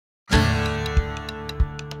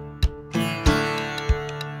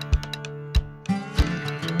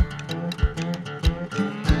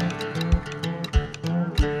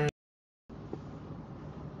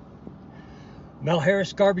Mel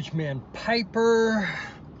Harris, Garbage Man Piper,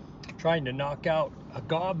 trying to knock out a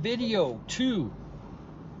GAW video to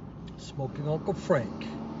Smoking Uncle Frank.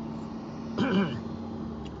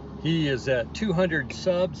 He is at 200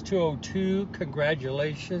 subs, 202.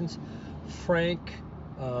 Congratulations, Frank.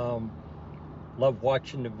 Love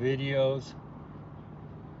watching the videos.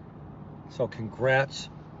 So congrats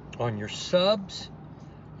on your subs.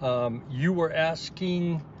 You were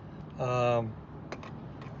asking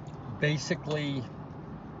basically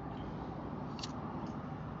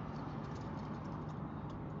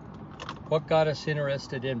what got us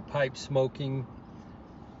interested in pipe smoking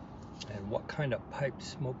and what kind of pipe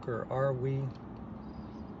smoker are we?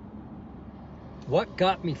 What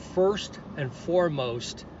got me first and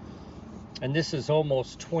foremost, and this is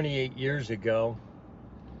almost 28 years ago,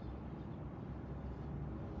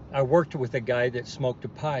 I worked with a guy that smoked a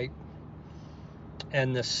pipe,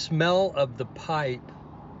 and the smell of the pipe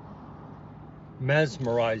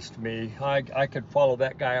mesmerized me. I could follow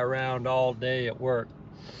that guy around all day at work,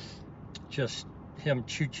 just him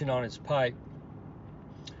chooching on his pipe.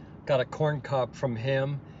 Got a corn cob from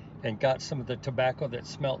him and got some of the tobacco that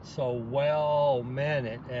smelled so well, man,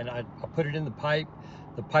 and I put it in the pipe.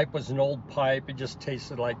 The pipe was an old pipe. It just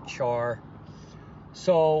tasted like char.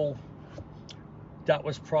 So that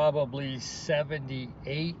was probably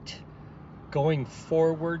 78 going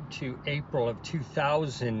forward to April of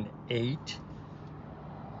 2008.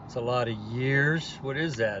 It's a lot of years. What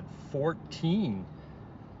is that? 40.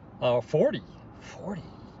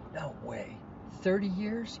 No way. 30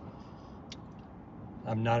 years?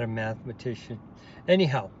 I'm not a mathematician.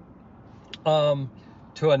 Anyhow, to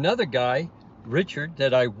another guy, Richard,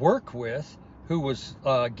 that I work with, who was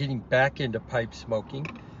getting back into pipe smoking,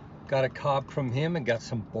 got a cob from him and got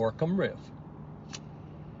some Borkum Riff.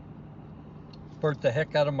 Burnt the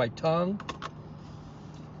heck out of my tongue.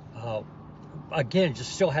 Again,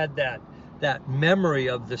 just still had that memory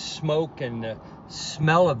of the smoke and the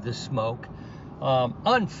smell of the smoke.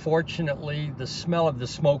 Unfortunately, the smell of the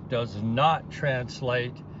smoke does not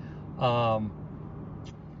translate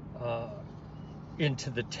into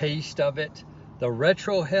the taste of it. The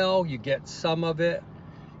retrohale, you get some of it,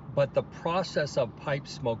 but the process of pipe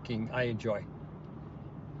smoking, I enjoy.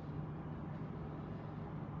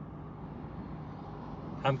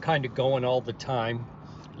 I'm kind of going all the time.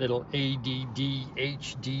 Little ADDHDMOUSE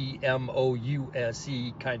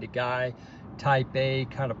kind of guy, type A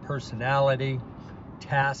kind of personality,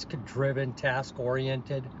 task driven, task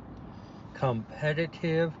oriented,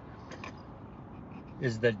 competitive.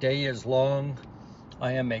 Is the day is long.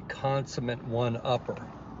 I am a consummate one-upper,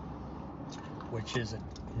 which is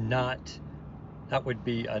that would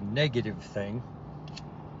be a negative thing.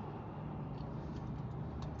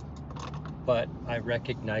 But I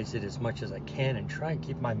recognize it as much as I can and try and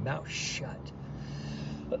keep my mouth shut.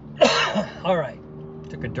 All right,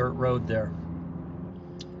 took a dirt road there.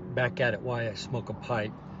 Back at it, why I smoke a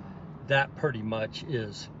pipe. That pretty much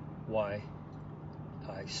is why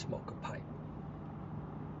I smoke a pipe.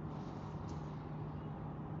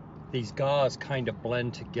 These GAWs kind of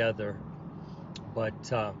blend together,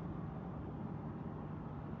 but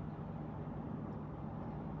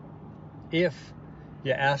if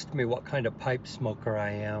you asked me what kind of pipe smoker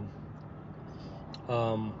I am,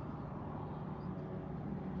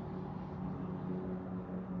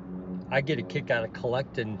 I get a kick out of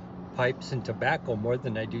collecting pipes and tobacco more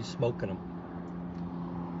than I do smoking them.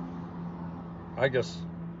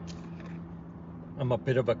 I'm a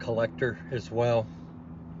bit of a collector as well.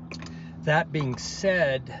 That being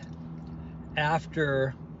said,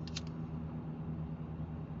 after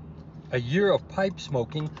a year of pipe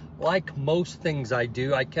smoking, like most things I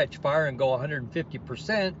do, I catch fire and go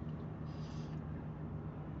 150%.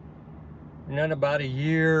 And then about a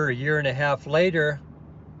year and a half later,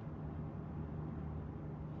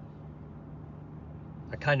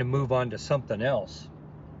 I kind of move on to something else.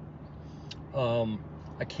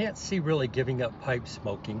 I can't see really giving up pipe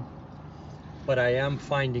smoking, but I am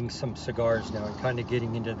finding some cigars now and kind of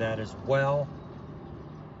getting into that as well.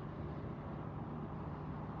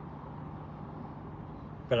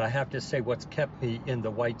 But I have to say what's kept me in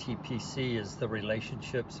the YTPC is the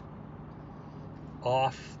relationships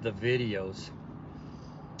off the videos.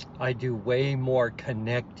 I do way more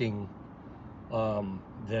connecting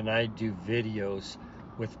than I do videos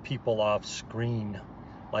with people off screen.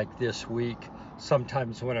 Like this week,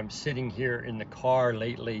 sometimes when I'm sitting here in the car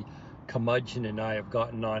lately, Curmudgeon and I have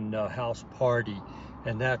gotten on House Party,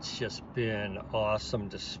 and that's just been awesome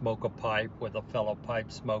to smoke a pipe with a fellow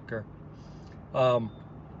pipe smoker.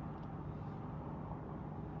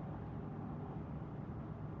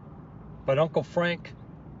 But Uncle Frank,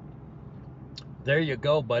 there you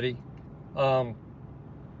go, buddy.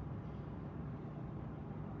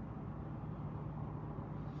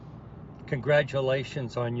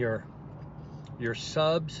 Congratulations on your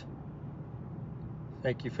subs.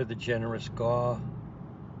 Thank you for the generous GAW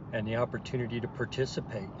and the opportunity to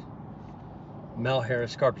participate. Mel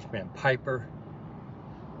Harris, Garbage Man Piper,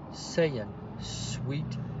 saying,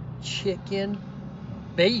 sweet chicken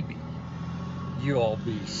baby, you all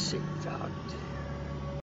be safe out.